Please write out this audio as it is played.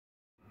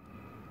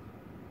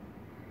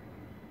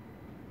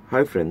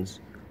Hi friends,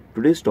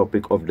 today's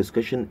topic of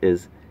discussion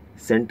is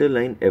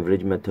centerline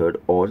average method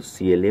or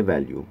CLA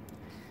value.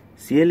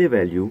 CLA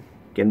value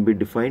can be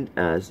defined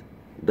as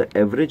the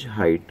average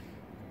height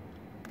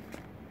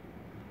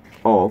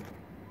of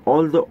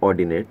all the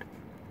ordinate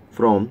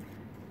from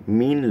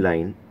mean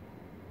line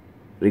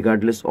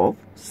regardless of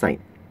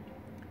sign.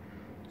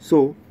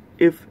 So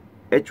if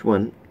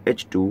h1,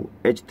 h2,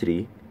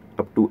 h3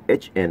 up to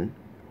hn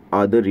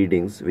are the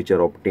readings which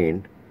are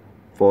obtained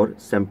for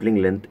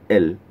sampling length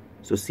L,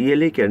 so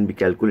CLA can be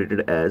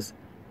calculated as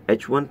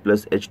h1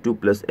 plus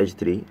h2 plus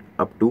h3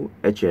 up to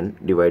hn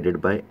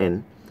divided by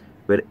n,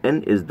 where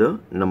n is the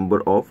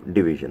number of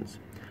divisions.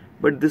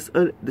 But this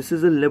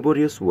is a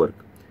laborious work,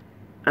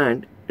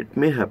 and it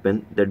may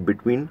happen that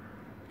between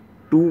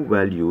two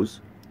values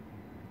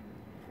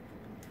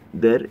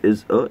there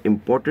is a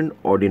important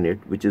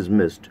ordinate which is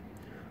missed.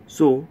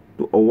 So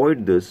to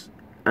avoid this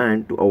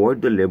and to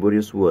avoid the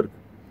laborious work,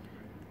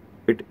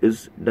 it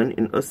is done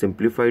in a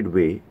simplified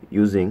way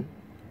using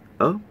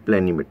a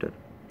planimeter.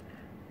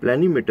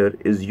 Planimeter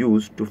is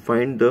used to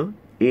find the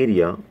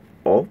area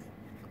of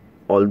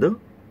all the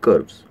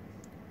curves,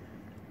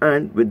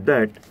 and with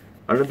that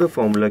another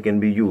formula can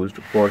be used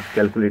for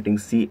calculating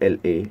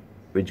CLA,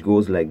 which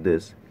goes like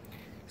this: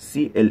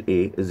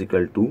 CLA is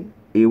equal to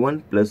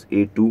A1 plus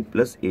A2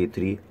 plus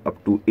A3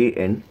 up to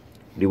AN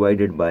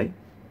divided by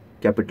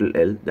capital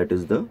L, that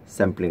is the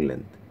sampling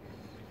length,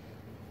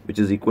 which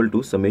is equal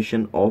to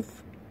summation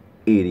of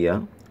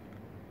area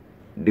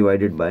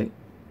divided by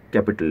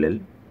capital L.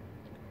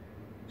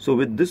 So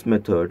with this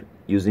method,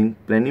 using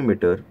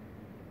planimeter,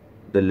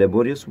 the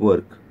laborious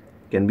work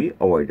can be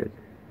avoided.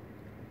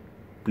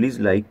 Please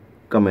like,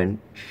 comment,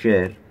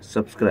 share,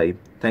 subscribe.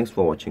 Thanks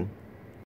for watching.